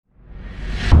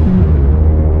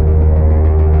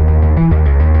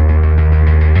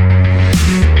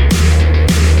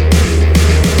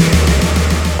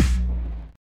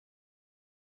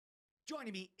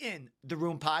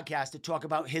Room podcast to talk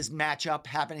about his matchup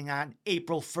happening on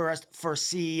April 1st for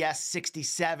CES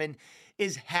 67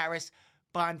 is Harris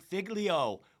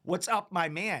Bonfiglio. What's up, my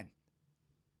man?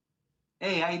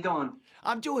 Hey, how you doing?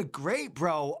 I'm doing great,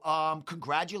 bro.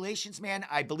 Congratulations, man.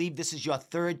 I believe this is your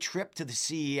third trip to the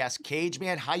CES cage,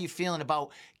 man. How you feeling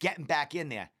about getting back in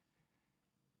there?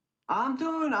 I'm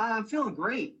feeling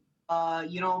great.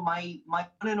 My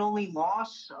one and only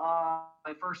loss,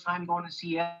 my first time going to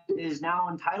CES is now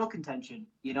in title contention.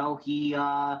 He's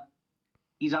on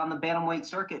the bantamweight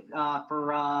circuit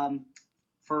for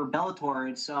Bellator,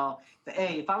 and so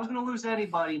hey, if I was going to lose to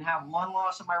anybody and have one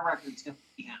loss on my record, it's going to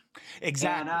be him.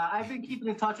 Exactly. And I've been keeping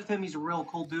in touch with him. He's a real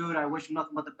cool dude. I wish him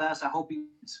nothing but the best. I hope he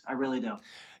wins. I really do.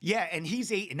 Yeah, and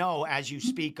he's 8-0 as you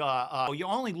speak. You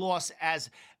only lost as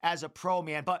a pro,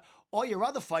 man, but all your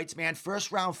other fights, man,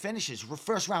 first round finishes,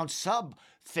 first round sub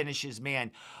finishes,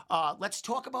 man. Let's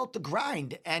talk about the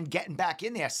grind and getting back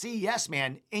in there. CES,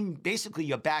 man, in basically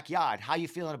your backyard. How you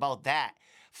feeling about that?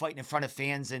 Fighting in front of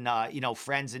fans and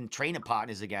friends and training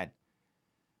partners again.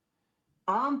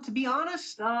 To be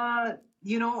honest, I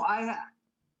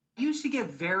used to get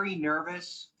very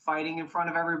nervous fighting in front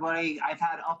of everybody. I've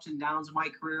had ups and downs in my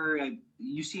career.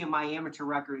 You see in my amateur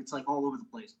record, it's like all over the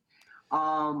place.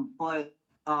 One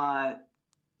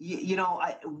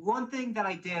thing that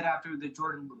I did after the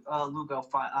Jordan Lugo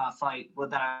fight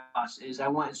that I lost is I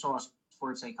went and saw a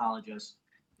sports psychologist.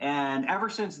 And ever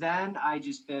since then, I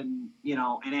just been,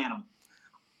 an animal.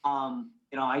 I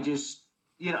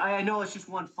know it's just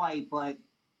one fight, but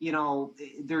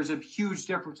there's a huge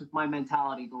difference with my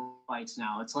mentality going fights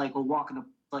now. It's like we're walking,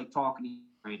 like talking to you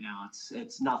right now.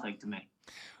 It's nothing to me.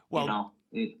 Well,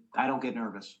 I don't get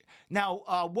nervous. Now,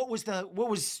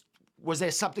 was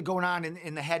there something going on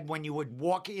in the head when you would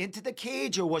walk into the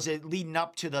cage, or was it leading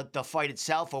up to the fight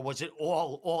itself, or was it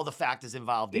all the factors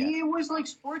involved there? It was like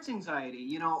sports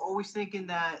anxiety, always thinking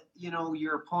that,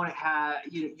 your opponent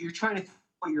you're trying to think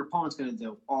what your opponent's going to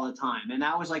do all the time. And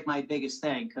that was like my biggest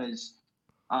thing, because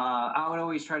I would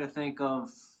always try to think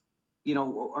of,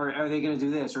 are they going to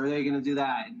do this or are they going to do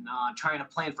that? And trying to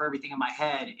plan for everything in my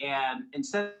head. And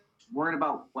instead of worrying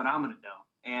about what I'm going to do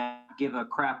and give a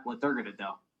crap what they're going to do,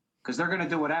 because they're going to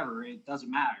do whatever. It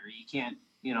doesn't matter. You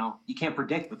can't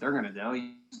predict what they're going to do.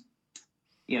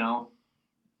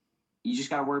 You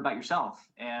just got to worry about yourself.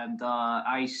 And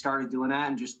I started doing that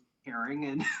and just caring,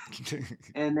 and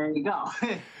and there you go.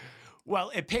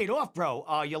 Well, it paid off,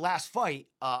 bro. Your last fight,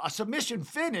 a submission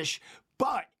finish,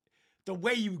 but the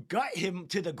way you got him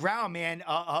to the ground, man,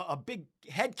 a big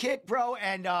head kick, bro,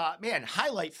 and man,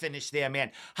 highlight finish there,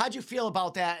 man. How'd you feel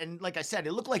about that? And like I said,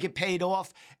 it looked like it paid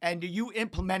off, and you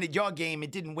implemented your game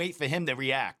and didn't wait for him to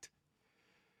react.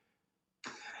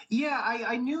 Yeah,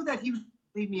 I knew that he would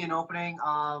leave me an opening.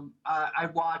 I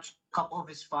watched a couple of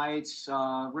his fights.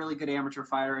 Really good amateur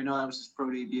fighter. I know that was his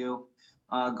pro debut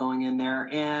going in there.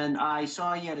 And I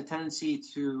saw he had a tendency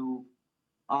to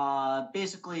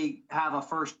basically have a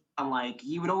first round. Like,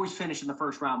 he would always finish in the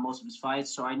first round most of his fights.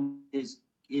 So I knew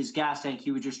his gas tank,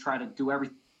 he would just try to do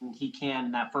everything he can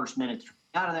in that first minute to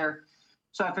get out of there.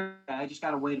 So I figured I just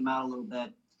got to wait him out a little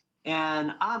bit.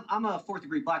 And I'm a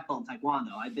fourth-degree black belt in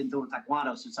Taekwondo. I've been doing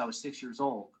Taekwondo since I was 6 years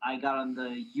old. I got on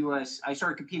the U.S. I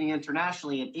started competing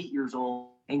internationally at 8 years old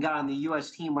and got on the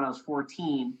U.S. team when I was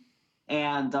 14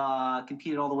 and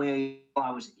competed all the way until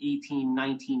I was 18,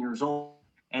 19 years old.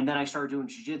 And then I started doing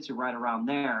jiu-jitsu right around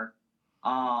there.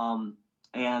 I've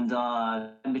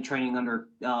been training under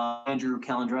Andrew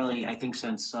Calandrelli, I think,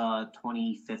 since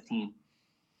 2015.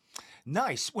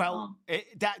 Nice. Well,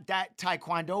 that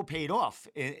Taekwondo paid off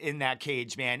in that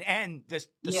cage, man, and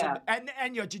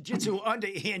and your jiu-jitsu under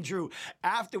Andrew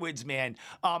afterwards, man.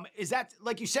 Is that,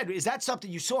 like you said, is that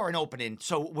something you saw an opening?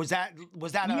 So was that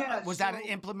an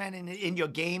implement in your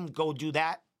game? Go do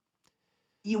that.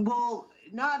 Yeah, well,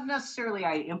 not necessarily.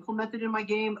 I implemented in my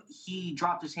game. He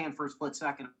dropped his hand for a split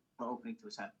second, opening to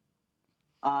his head.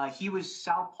 He was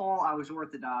southpaw. I was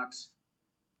orthodox.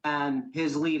 And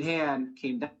his lead hand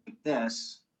came down like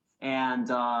this, and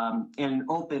in an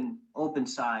open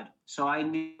side. So I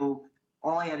knew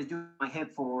all I had to do was my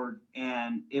hip forward,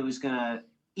 and it was gonna.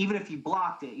 Even if he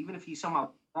blocked it, even if he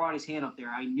somehow brought his hand up there,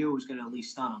 I knew it was gonna at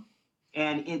least stun him.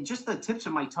 And it just the tips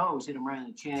of my toes hit him right in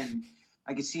the chin.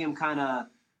 I could see him kind of.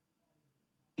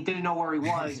 He didn't know where he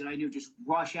was, and I knew just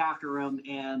rush after him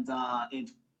and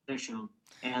finish him.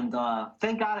 And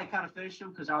thank God I kind of finished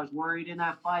him, because I was worried in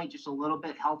that fight just a little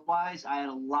bit health-wise. I had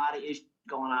a lot of issues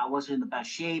going on. I wasn't in the best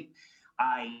shape.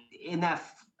 In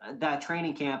that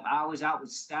training camp, I was out with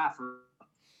staff for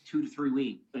 2 to 3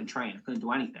 weeks. Couldn't train. I couldn't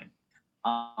do anything.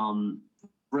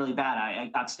 Really bad. I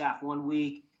got staff 1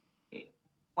 week.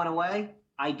 went away,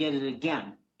 I get it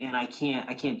again, and I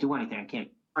can't do anything. I can't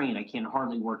train. I can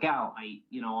hardly work out.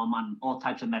 I'm on all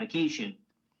types of medication,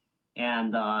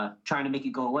 and trying to make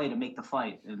it go away to make the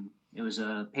fight, and it was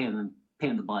a pain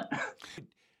in the butt.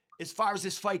 As far as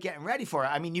this fight getting ready for it,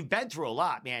 I mean, you've been through a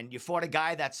lot, man. You fought a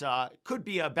guy that's could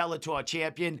be a Bellator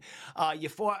champion. You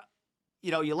fought,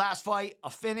 your last fight, a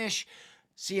finish,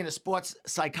 seeing a sports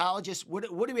psychologist. What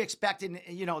are we expecting,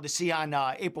 to see on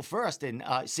April 1st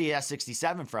in CES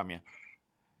 67 from you?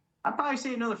 I'd probably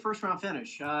say another first round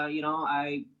finish.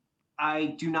 I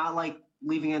do not like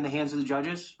leaving it in the hands of the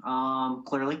judges,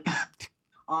 clearly.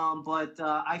 But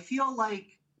I feel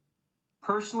like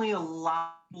personally a lot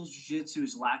of people's jiu-jitsu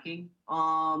is lacking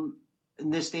in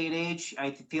this day and age.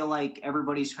 I feel like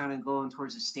everybody's kind of going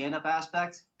towards the stand-up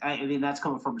aspect. I mean, that's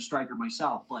coming from a striker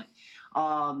myself, but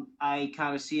I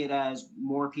kind of see it as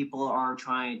more people are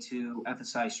trying to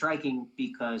emphasize striking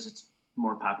because it's a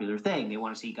more popular thing. They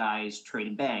want to see guys trade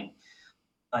and bang,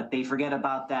 but they forget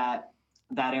about that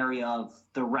area of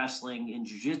the wrestling and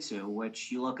jiu-jitsu,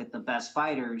 which you look at the best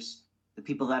fighters, the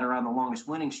people that are on the longest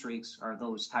winning streaks are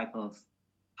those type of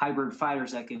hybrid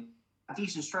fighters that can have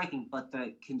decent striking, but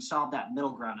that can solve that middle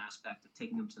ground aspect of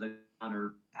taking them to the ground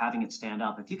or having it stand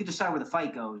up. If you could decide where the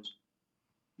fight goes,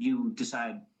 you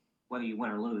decide whether you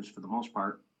win or lose for the most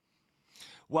part.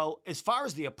 Well, as far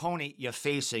as the opponent you're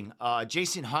facing,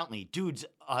 Jason Huntley, dude's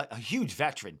a huge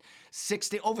veteran,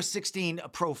 over 16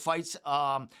 pro fights.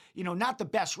 Not the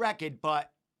best record,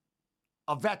 but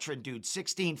a veteran dude,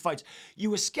 16 fights. You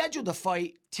were scheduled to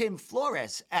fight Tim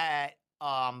Flores at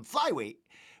flyweight,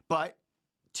 but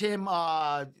Tim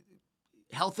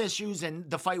health issues and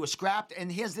the fight was scrapped.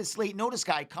 And here's this late notice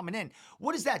guy coming in.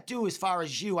 What does that do as far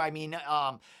as you? I mean,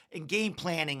 in game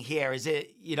planning here, is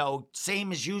it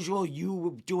same as usual?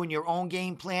 You doing your own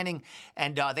game planning,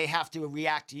 and they have to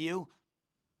react to you?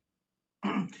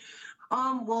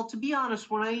 Well, to be honest,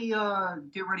 when I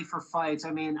get ready for fights,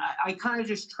 I mean, I kind of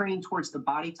just train towards the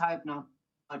body type, not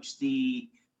much the.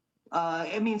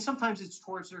 I mean, sometimes it's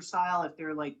towards their style if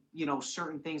they're like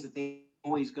certain things that they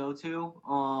always go to,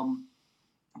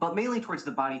 but mainly towards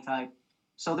the body type.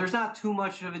 So there's not too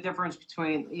much of a difference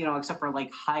between except for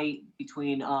like height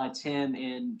between Tim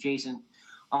and Jason,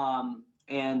 and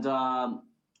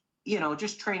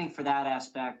just training for that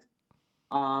aspect.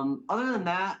 Other than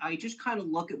that, I just kind of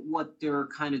look at what their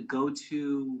kind of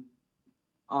go-to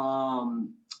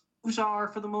moves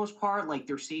are for the most part, like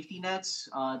their safety nets.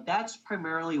 That's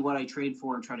primarily what I trade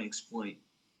for and try to exploit.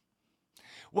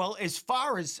 Well, as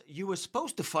far as you were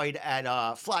supposed to fight at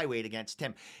flyweight against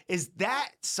Tim, is that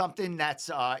something that's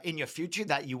in your future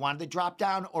that you wanted to drop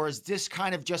down, or is this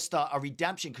kind of just a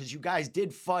redemption because you guys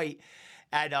did fight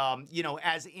at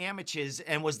as amateurs,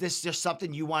 and was this just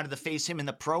something you wanted to face him in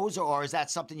the pros, or is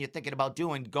that something you're thinking about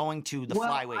doing, going to the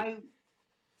flyweight?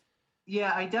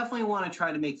 Yeah, I definitely want to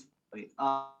try to make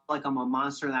like I'm a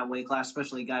monster in that weight class,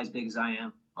 especially guys big as I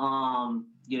am.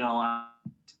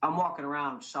 I'm walking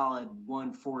around solid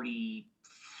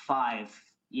 145,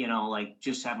 like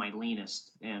just at my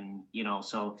leanest. And,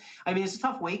 so, I mean, it's a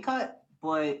tough weight cut,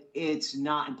 but it's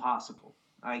not impossible.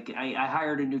 I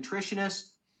hired a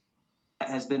nutritionist that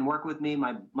has been working with me.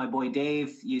 My boy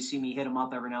Dave, you see me hit him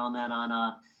up every now and then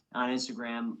on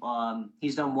Instagram.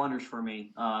 He's done wonders for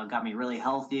me. Got me really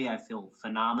healthy. I feel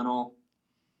phenomenal.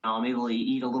 I'm able to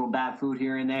eat a little bad food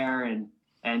here and there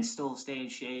and still stay in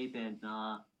shape. And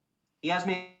he has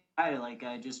me like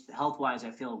just health wise,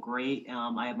 I feel great.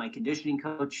 I have my conditioning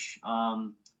coach,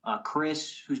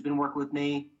 Chris, who's been working with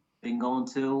me, been going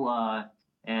to,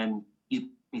 and he's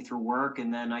put me through work.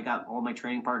 And then I got all my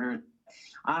training partners.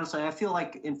 Honestly, I feel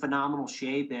like in phenomenal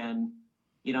shape. And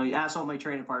you ask all my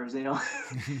training partners, they don't.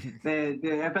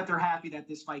 I bet they're happy that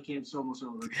this fight camp's almost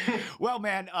over. Well,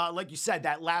 man, like you said,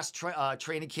 that last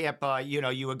training camp,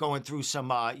 you were going through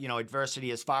some, adversity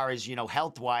as far as,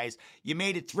 health wise. You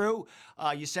made it through.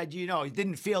 You said, you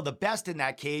didn't feel the best in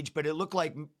that cage, but it looked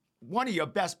like one of your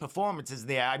best performances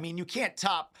there. I mean, you can't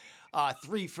top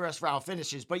 3 first-round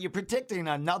finishes, but you're predicting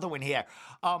another one here.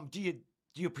 Do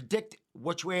you predict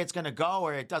which way it's going to go,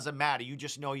 or it doesn't matter? You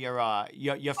just know you're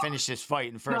finished this fight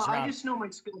in the first round. I just know my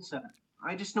skill set.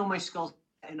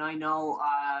 And I know,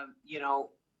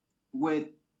 with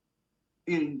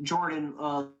Jordan,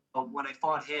 when I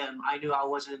fought him, I knew I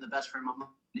wasn't in the best frame of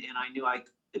mind, and I knew I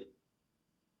could,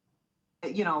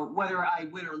 whether I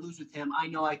win or lose with him, I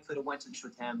know I could have went to the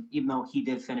with him, even though he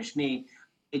did finish me.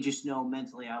 I just know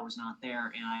mentally I was not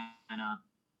there, and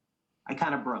I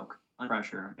kind of broke under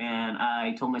pressure. And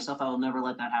I told myself I will never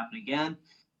let that happen again.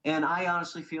 And I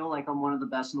honestly feel like I'm one of the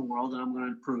best in the world, and I'm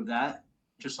going to prove that.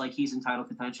 Just like he's in title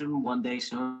contention, one day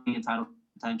soon be in title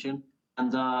contention.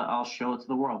 and I'll show it to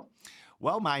the world.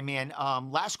 Well, my man,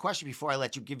 last question before I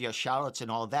let you give your shout outs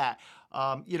and all that.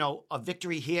 A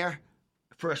victory here,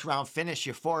 first round finish,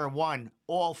 you're 4-1,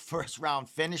 all first round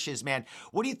finishes, man.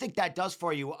 What do you think that does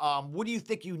for you? What do you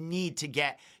think you need to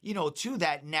get, to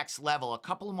that next level? A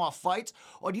couple of more fights?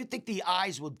 Or do you think the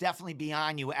eyes will definitely be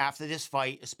on you after this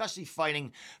fight, especially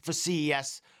fighting for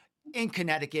CES in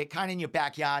Connecticut, kind of in your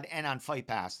backyard and on Fight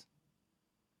Pass?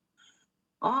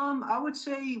 I would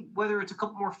say whether it's a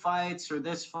couple more fights or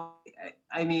this fight,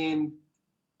 I mean,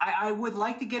 I would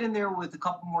like to get in there with a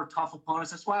couple more tough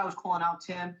opponents. That's why I was calling out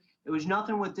Tim. It was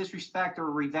nothing with disrespect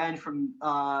or revenge from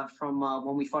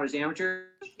when we fought as amateurs.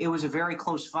 It was a very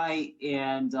close fight,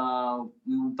 and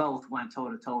we both went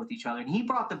toe to toe with each other. And he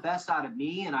brought the best out of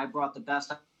me, and I brought the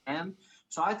best out of him.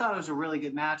 So I thought it was a really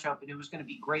good matchup, and it was going to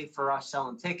be great for us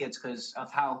selling tickets because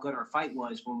of how good our fight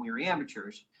was when we were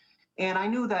amateurs. And I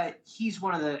knew that he's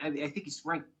one of the. I think he's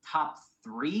ranked top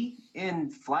 3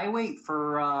 in flyweight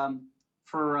for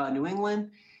New England.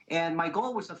 And my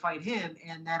goal was to fight him,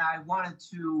 and then I wanted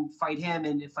to fight him.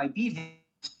 And if I beat him,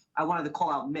 I wanted to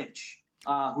call out Mitch,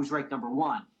 who's ranked number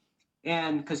 1,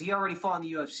 and because he already fought in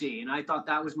the UFC, and I thought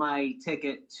that was my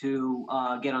ticket to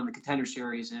get on the Contender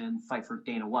Series and fight for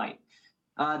Dana White.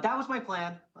 That was my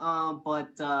plan, but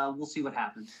we'll see what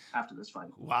happens after this fight.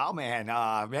 Wow, man,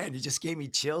 man, you just gave me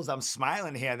chills. I'm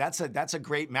smiling here. That's a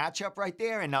great matchup right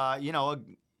there, and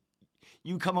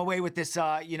you come away with this,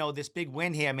 this big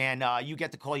win here, man. You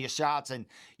get to call your shots, and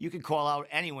you can call out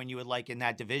anyone you would like in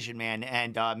that division, man.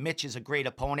 And Mitch is a great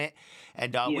opponent,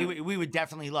 and we would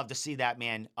definitely love to see that,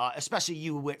 man. Especially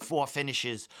you with 4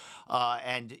 finishes,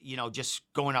 and just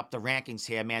going up the rankings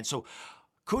here, man. So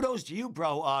kudos to you,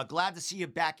 bro. Glad to see you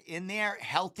back in there,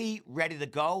 healthy, ready to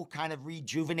go, kind of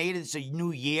rejuvenated. It's a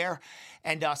new year,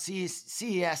 and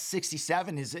CES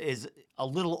 67 is a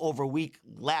little over a week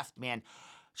left, man.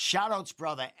 Shout outs,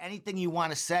 brother. Anything you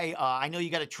want to say? I know you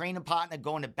got a training partner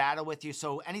going to battle with you,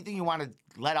 so anything you want to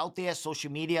let out there,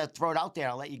 social media, throw it out there.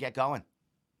 I'll let you get going.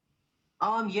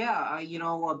 Yeah,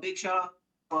 a big shout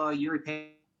out Yuri Payne.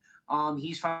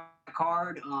 He's fighting a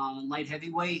card light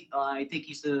heavyweight. I think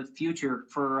he's the future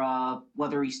for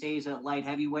whether he stays at light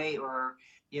heavyweight or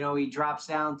he drops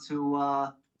down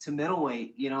to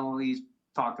middleweight. He's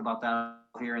talked about that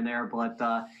here and there, but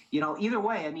either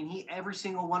way, I mean, every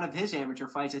single one of his amateur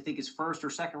fights, I think, is first or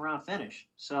second round finish.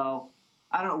 So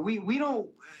I don't know. We don't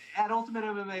at Ultimate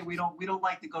MMA. We don't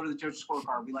like to go to the judge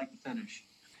scorecard. We like to finish.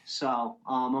 So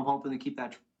I'm hoping to keep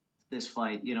that this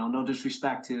fight. No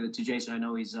disrespect to Jason. I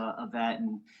know he's a vet,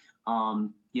 and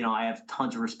I have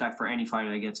tons of respect for any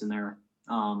fighter that gets in there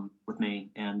with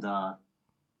me. And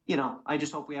I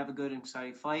just hope we have a good and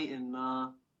exciting fight, and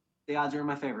the odds are in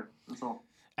my favor. That's all.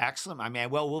 Excellent, my man.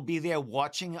 Well, we'll be there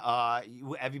watching.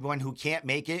 Everyone who can't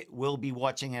make it will be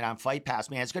watching it on Fight Pass,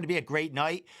 man. It's going to be a great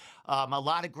night. A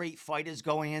lot of great fighters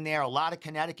going in there. A lot of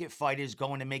Connecticut fighters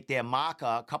going to make their mark.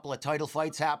 A couple of title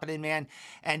fights happening, man.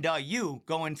 And you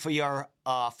going for your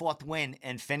 4th win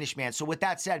and finish, man. So with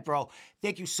that said, bro,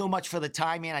 thank you so much for the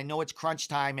time, man. I know it's crunch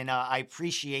time, and I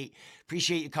appreciate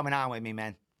you coming on with me,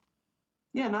 man.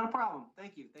 Yeah, not a problem.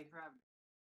 Thank you. Thank you for having me.